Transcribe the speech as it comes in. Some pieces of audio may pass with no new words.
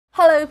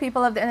Hello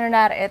people of the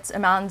internet, it's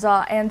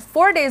Amanda, and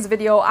for today's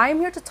video,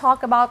 I'm here to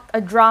talk about a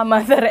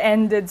drama that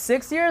ended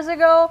 6 years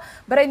ago,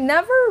 but I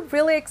never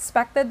really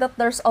expected that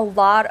there's a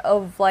lot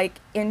of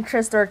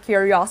interest or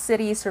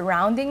curiosity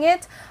surrounding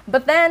it.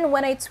 But then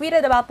when I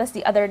tweeted about this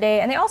the other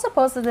day, and I also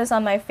posted this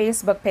on my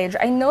Facebook page,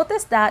 I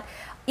noticed that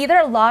either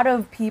a lot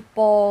of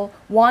people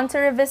want to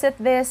revisit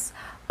this,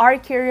 are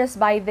curious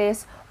by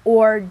this,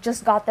 or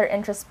just got their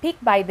interest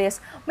piqued by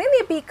this,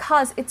 mainly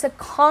because it's a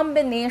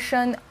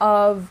combination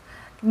of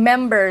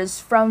members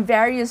from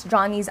various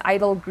Johnny's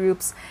Idol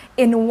groups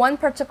in one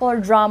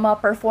particular drama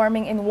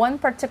performing in one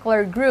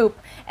particular group,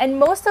 and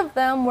most of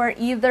them were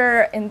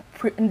either in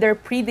their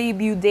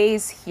pre-debut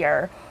days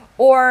here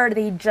or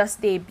they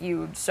just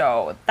debuted,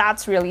 so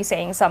that's really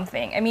saying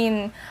something. I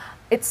mean,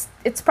 it's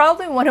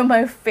probably one of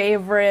my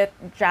favorite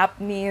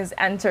Japanese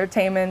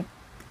entertainment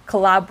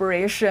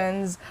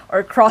collaborations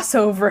or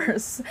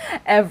crossovers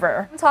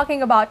ever. I'm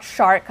talking about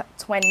Shark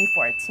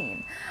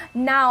 2014.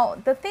 Now,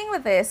 the thing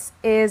with this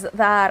is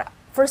that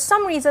for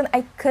some reason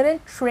I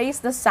couldn't trace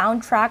the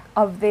soundtrack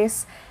of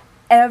this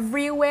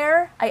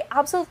everywhere. I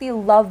absolutely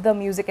love the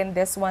music in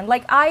this one.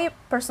 I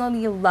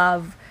personally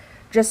love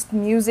just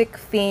music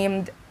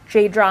themed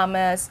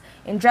J-dramas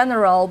in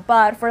general,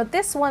 but for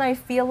this one I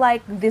feel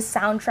like this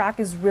soundtrack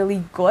is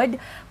really good,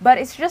 but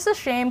it's just a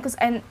shame because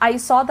I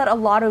saw that a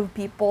lot of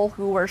people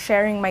who were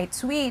sharing my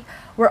tweet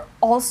were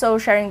also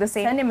sharing the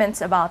same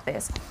sentiments about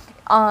this,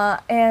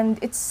 and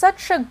it's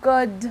such a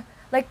good,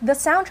 the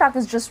soundtrack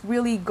is just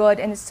really good,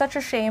 and it's such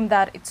a shame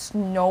that it's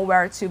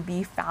nowhere to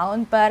be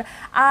found. But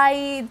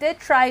I did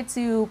try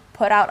to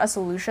put out a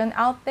solution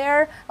out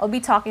there. I'll be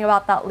talking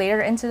about that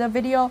later into the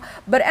video.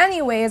 But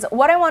anyways,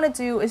 what I want to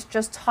do is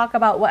just talk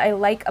about what I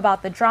like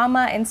about the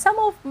drama and some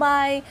of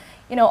my,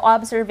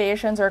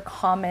 observations or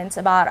comments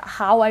about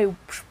how I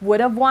would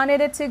have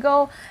wanted it to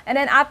go. And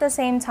then at the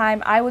same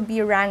time, I would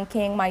be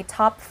ranking my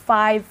top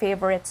 5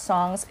 favorite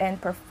songs and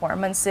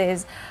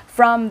performances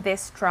from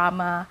this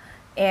drama.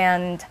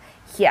 And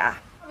yeah,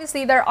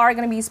 obviously there are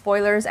going to be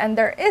spoilers and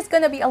there is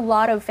going to be a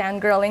lot of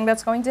fangirling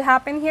that's going to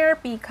happen here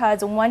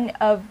because one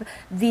of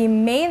the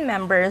main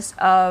members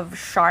of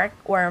Shark,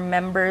 or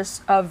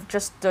members of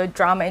just the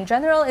drama in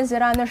general, is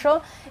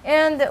Hirano,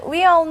 and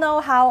we all know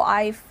how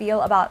I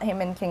feel about him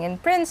and King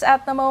and Prince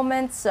at the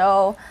moment,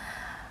 so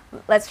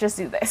let's just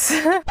do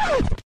this.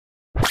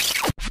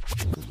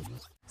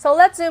 So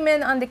let's zoom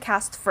in on the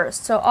cast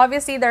first. So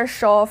obviously there's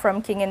Sho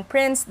from King and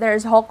Prince,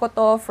 there's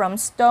Hokuto from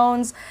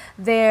SixTONES,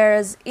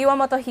 there's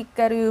Iwamoto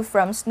Hikaru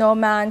from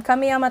Snowman,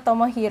 Kamiyama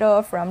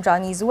Tomohiro from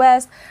Johnny's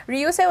West.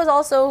 Ryusei was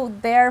also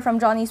there from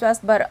Johnny's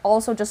West, but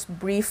also just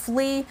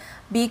briefly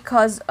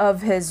because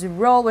of his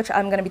role, which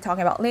I'm going to be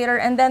talking about later.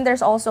 And then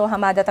there's also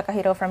Hamada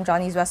Takahiro from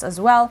Johnny's West as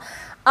well.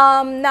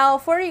 Now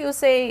for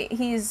Ryusei,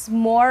 he's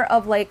more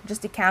of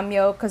just a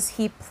cameo because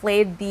he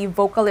played the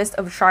vocalist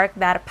of Shark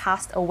that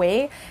passed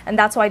away, and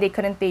that's why they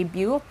couldn't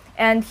debut.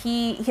 And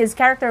his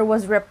character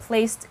was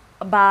replaced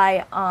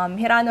by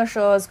Hirano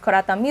Show's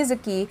Kurata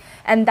Mizuki,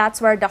 and that's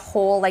where the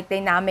whole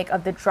dynamic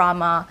of the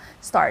drama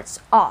starts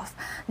off.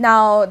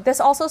 Now this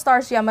also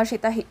stars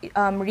Yamashita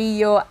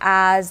Ryo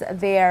as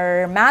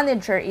their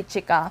manager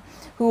Ichika,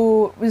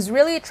 who was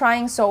really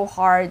trying so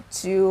hard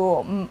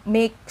to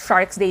make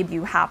Shark's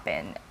debut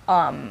happen.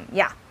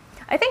 Yeah,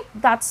 I think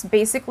that's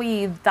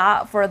basically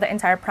that for the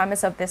entire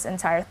premise of this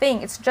entire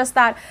thing. It's just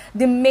that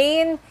the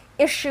main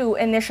issue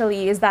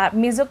initially is that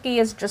Mizuki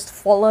is just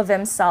full of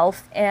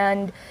himself,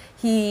 and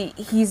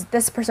he's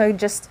this person who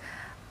just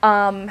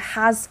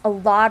has a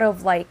lot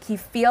of he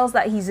feels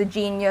that he's a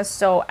genius,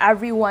 so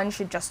everyone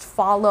should just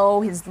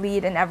follow his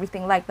lead and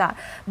everything like that.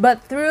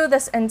 But through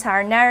this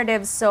entire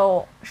narrative,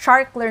 so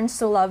Shark learns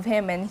to love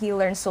him and he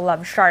learns to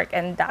love Shark,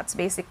 and that's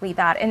basically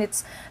that. And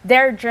it's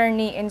their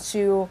journey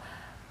into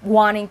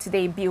wanting to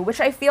debut,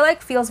 which I feel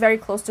feels very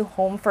close to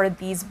home for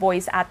these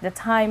boys at the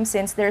time,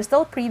 since they're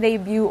still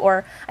pre-debut,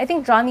 or I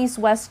think Johnny's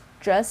West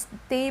just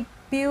debuted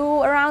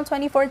around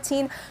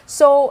 2014.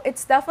 So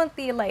it's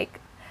definitely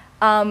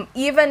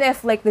even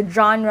if the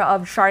genre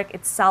of Shark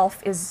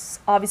itself is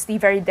obviously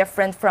very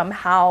different from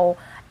how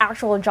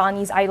actual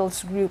Johnny's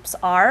Idols groups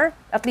are,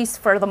 at least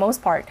for the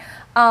most part,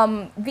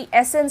 the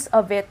essence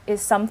of it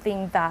is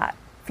something that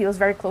feels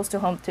very close to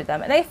home to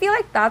them. And I feel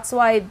that's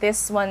why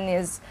this one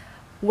is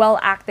well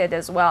acted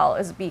as well,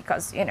 is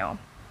because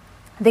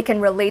they can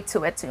relate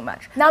to it too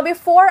much. Now,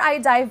 before I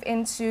dive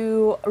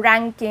into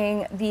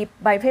ranking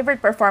my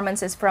favorite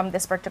performances from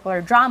this particular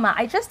drama,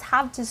 I just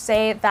have to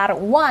say that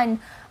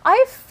one,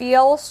 I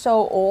feel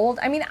so old.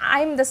 I mean,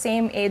 I'm the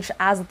same age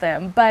as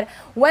them, but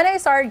when I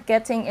started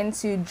getting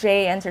into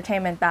J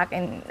entertainment back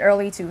in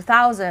early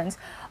 2000s,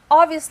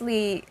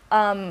 obviously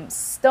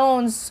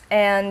SixTONES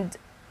and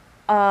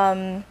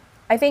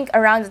I think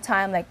around the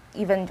time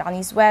even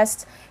Johnny's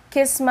West,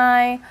 Kiss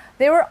My,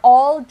 they were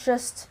all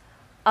just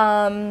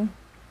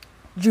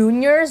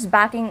juniors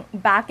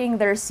backing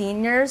their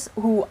seniors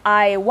who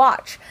I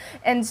watch.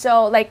 And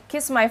so like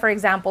Kiss My, for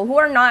example, who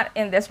are not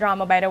in this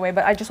drama by the way,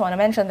 but I just want to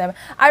mention them.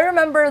 I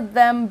remember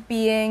them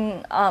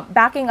being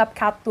backing up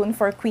Katun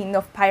for Queen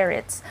of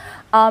Pirates.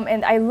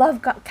 And I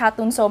love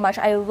Katun so much.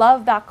 I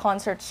love that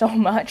concert so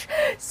much.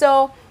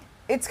 So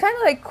it's kind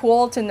of like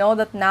cool to know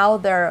that now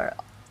they're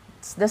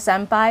the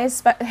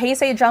senpais. But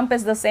Heisei Jump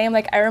is the same.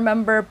 Like I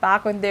remember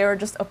back when they were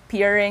just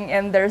appearing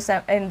in their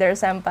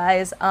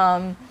senpais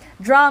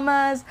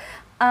dramas,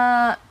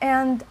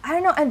 and I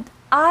don't know. And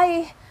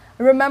I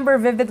remember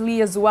vividly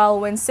as well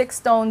when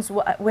SixTONES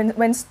when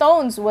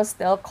SixTONES was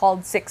still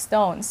called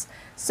SixTONES.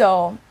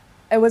 So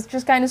it was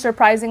just kind of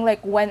surprising.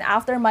 Like when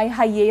after my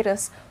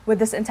hiatus with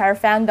this entire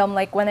fandom,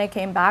 like when I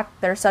came back,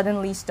 they're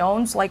suddenly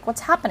SixTONES. Like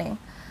what's happening?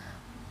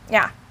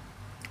 Yeah.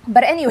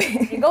 But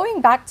anyway,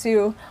 going back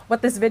to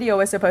what this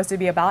video is supposed to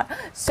be about,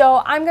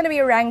 so I'm going to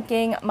be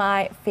ranking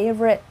my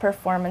favorite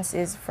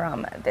performances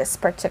from this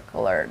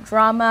particular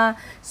drama.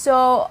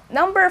 So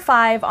number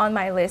 5 on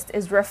my list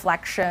is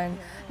Reflection.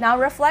 Now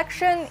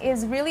Reflection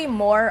is really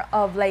more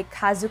of like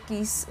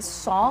Kazuki's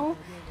song,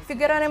 if you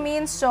get what I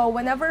mean. So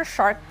whenever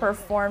Shark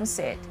performs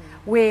it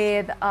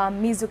with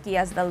Mizuki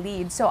as the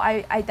lead, so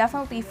I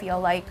definitely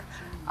feel like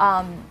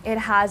it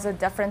has a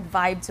different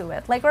vibe to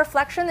it. Like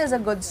Reflection is a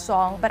good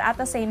song, but at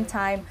the same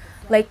time,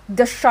 like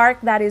the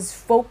shark that is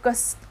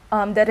focused,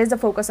 that is the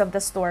focus of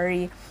the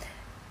story,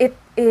 it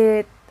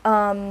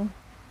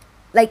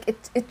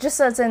just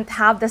doesn't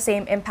have the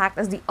same impact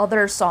as the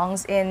other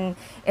songs in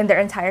their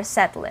entire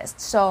set list.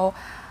 So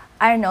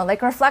I don't know,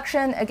 like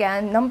Reflection,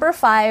 again, number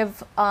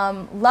 5,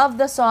 love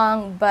the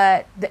song,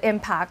 but the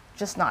impact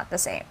just not the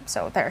same.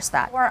 So there's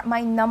that. For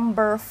my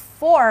number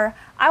 4,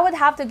 I would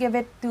have to give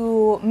it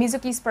to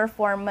Mizuki's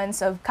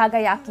performance of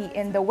ka.ga.ya.ki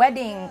in the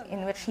wedding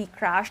in which he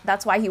crashed.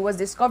 That's why he was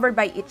discovered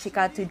by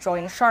Ichika to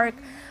join Shark.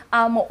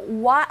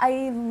 Why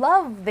I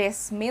love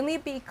this mainly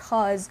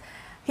because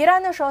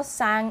Hirano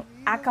sang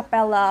a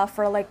cappella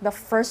for like the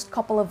first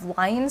couple of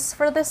lines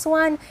for this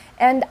one,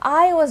 and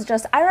I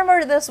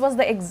remember this was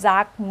the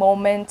exact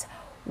moment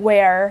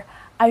where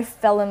I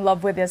fell in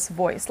love with his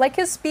voice. Like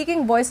his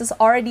speaking voice is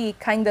already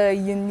kind of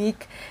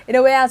unique in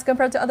a way as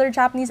compared to other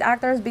Japanese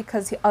actors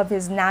because of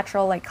his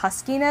natural like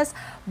huskiness,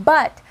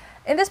 but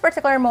in this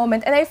particular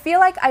moment, and I feel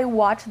like I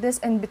watched this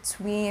in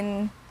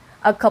between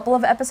a couple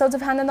of episodes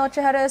of Hana no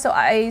Chihere, so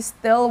I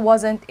still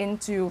wasn't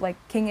into like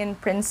King and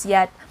Prince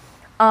yet.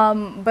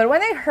 But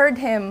when I heard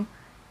him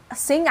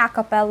sing a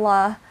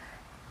cappella,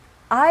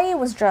 I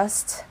was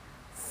just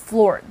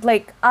floored.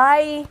 Like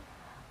I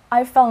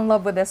fell in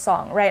love with this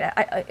song, right?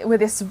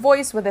 With his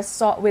voice, with the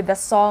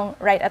song,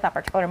 right at that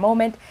particular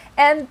moment,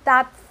 and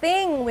that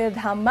thing with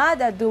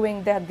Hamada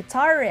doing the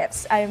guitar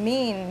riffs. I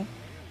mean,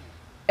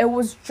 it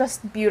was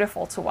just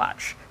beautiful to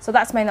watch. So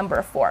that's my number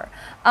 4.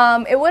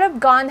 It would have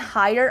gone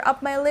higher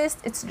up my list.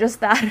 It's just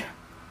that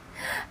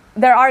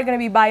there are going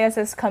to be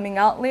biases coming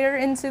out later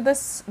into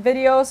this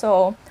video,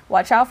 so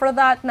watch out for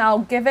that. Now,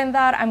 given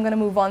that, I'm going to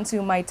move on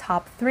to my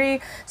top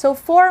 3. So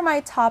for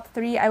my top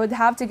 3, I would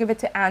have to give it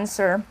to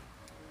Answer,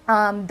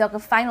 the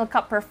Final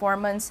Cup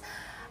performance,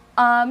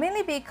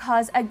 mainly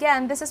because,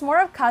 again, this is more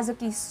of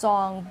Kazuki's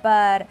song,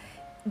 but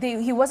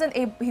he wasn't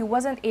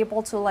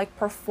able to like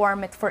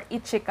perform it for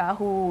Ichika,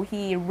 who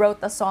he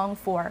wrote the song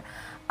for,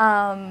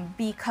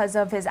 because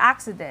of his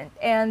accident,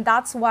 and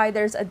that's why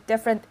there's a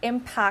different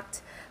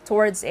impact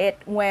towards it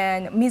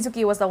when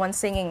Mizuki was the one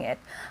singing it.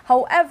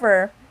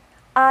 However,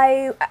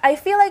 I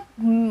feel like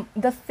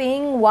the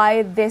thing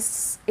why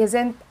this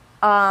isn't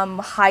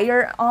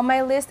higher on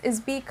my list is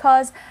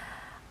because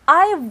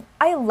I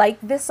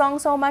like this song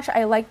so much.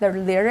 I like the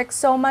lyrics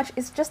so much.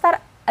 It's just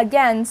that,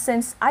 again,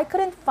 since I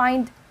couldn't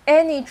find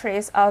any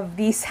trace of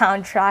the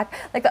soundtrack,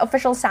 like the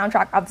official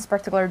soundtrack of this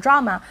particular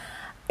drama,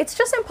 it's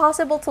just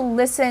impossible to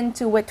listen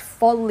to it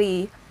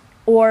fully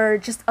or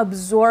just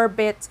absorb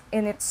it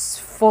in its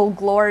full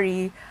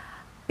glory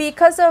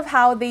because of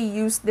how they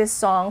used this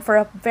song for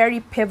a very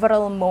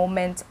pivotal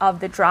moment of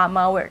the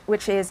drama,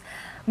 which is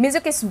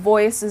Mizuki's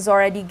voice is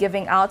already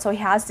giving out, so he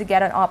has to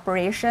get an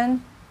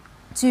operation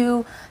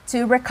to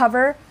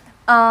recover.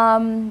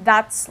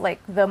 That's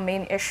like the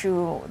main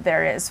issue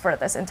there is for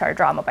this entire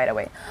drama, by the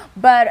way.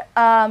 But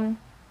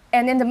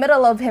and in the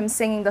middle of him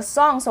singing the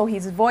song, so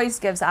his voice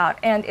gives out,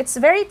 and it's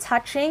very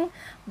touching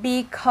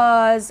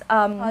because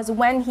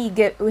when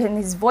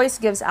his voice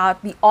gives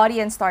out, the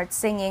audience starts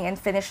singing and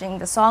finishing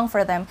the song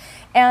for them,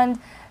 and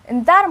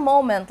in that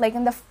moment, like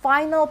in the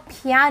final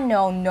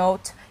piano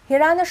note,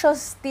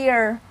 Hirano's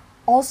tear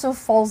also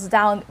falls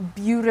down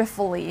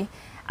beautifully,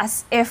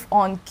 as if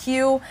on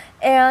cue,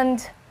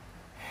 and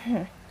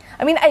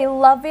I mean, I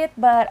love it,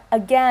 but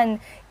again,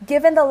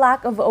 given the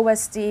lack of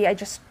OST, I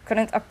just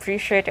couldn't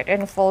appreciate it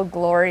in full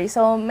glory.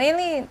 So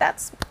mainly,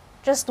 that's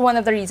just one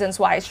of the reasons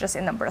why it's just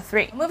in number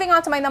 3. Moving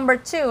on to my number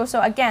 2.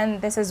 So again,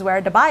 this is where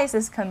the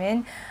biases come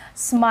in.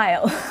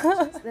 Smile.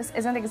 This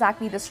isn't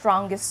exactly the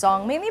strongest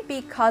song, mainly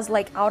because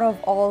like out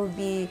of all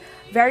the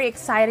very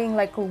exciting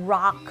like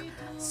rock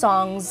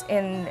songs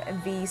in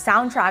the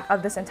soundtrack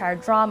of this entire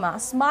drama.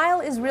 Smile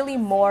is really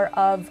more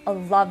of a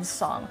love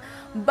song,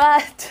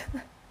 but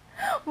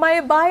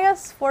my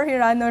bias for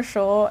Hirano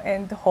show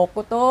and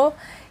Hokuto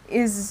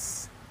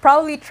is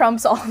probably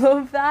trumps all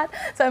of that,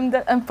 so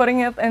I'm putting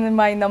it in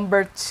my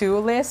number 2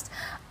 list.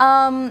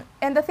 And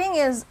the thing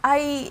is,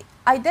 I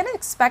didn't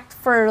expect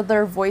for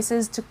their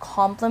voices to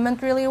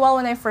complement really well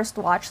when I first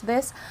watched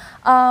this,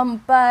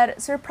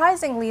 but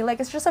surprisingly, like,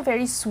 it's just a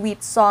very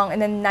sweet song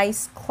and a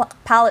nice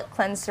palate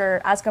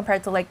cleanser as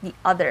compared to like the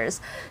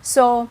others.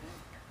 So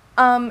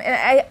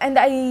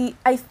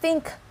I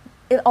think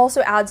it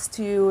also adds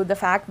to the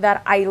fact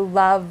that I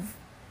love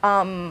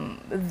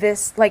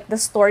this, like, the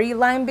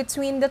storyline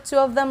between the two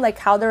of them, like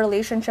how the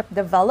relationship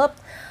developed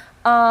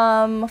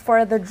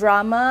for the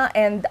drama,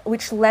 and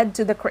which led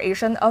to the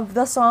creation of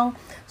the song.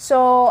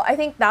 So I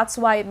think that's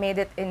why it made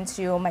it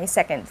into my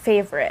second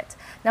favorite.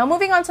 Now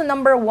moving on to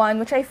number 1,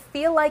 which I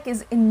feel like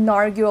is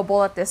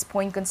inarguable at this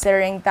point,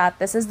 considering that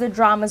this is the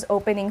drama's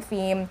opening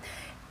theme.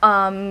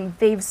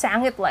 They've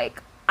sang it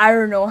like I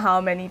don't know how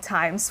many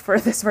times for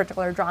this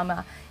particular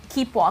drama.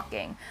 Keep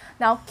Walking.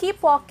 Now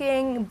Keep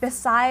Walking,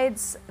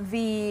 besides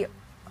the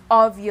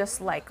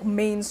obvious like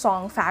main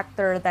song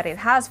factor that it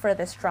has for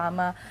this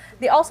drama,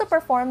 they also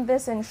performed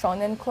this in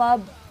Shonen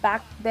Club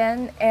back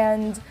then,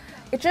 and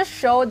it just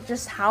showed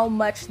just how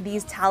much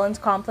these talents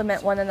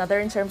complement one another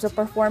in terms of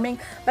performing.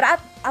 But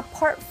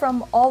apart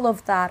from all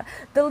of that,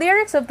 the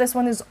lyrics of this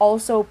one is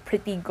also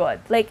pretty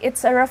good. Like,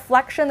 it's a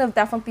reflection of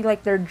definitely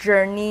like their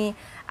journey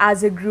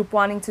as a group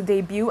wanting to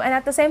debut, and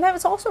at the same time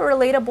it's also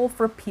relatable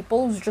for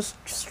people who's just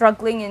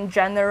struggling in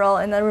general,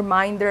 and a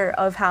reminder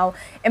of how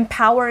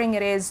empowering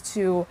it is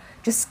to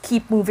just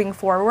keep moving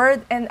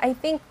forward. And I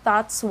think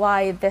that's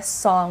why this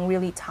song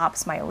really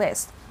tops my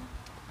list.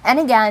 And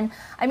again,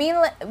 I mean,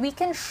 we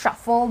can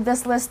shuffle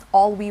this list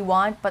all we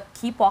want, but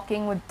Keep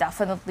Walking would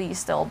definitely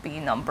still be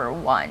number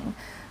 1.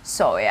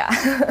 So yeah.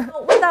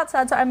 With that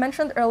said, so I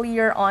mentioned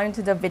earlier on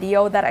into the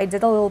video that I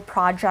did a little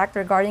project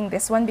regarding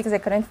this one because I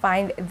couldn't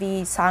find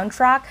the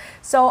soundtrack.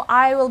 So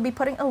I will be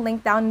putting a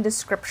link down in the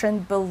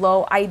description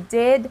below. I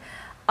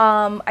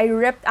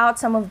ripped out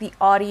some of the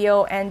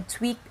audio and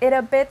tweaked it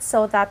a bit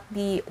so that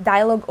the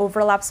dialogue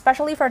overlap,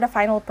 especially for the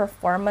final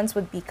performance,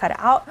 would be cut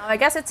out. Now, I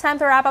guess it's time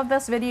to wrap up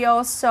this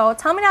video, so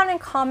tell me down in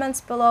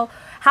comments below,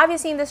 have you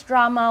seen this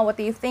drama? What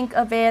do you think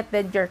of it?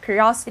 Did your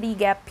curiosity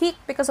get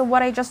piqued because of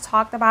what I just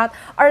talked about?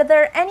 Are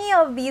there any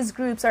of these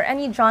groups or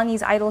any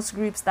Johnny's Idols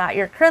groups that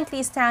you're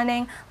currently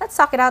standing? Let's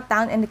talk it out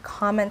down in the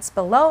comments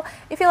below.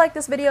 If you like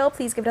this video,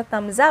 please give it a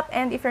thumbs up,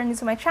 and if you're new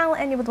to my channel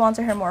and you would want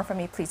to hear more from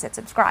me, please hit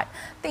subscribe.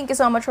 Thank you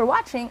so much for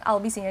watching. I'll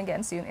be seeing you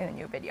again soon in a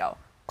new video.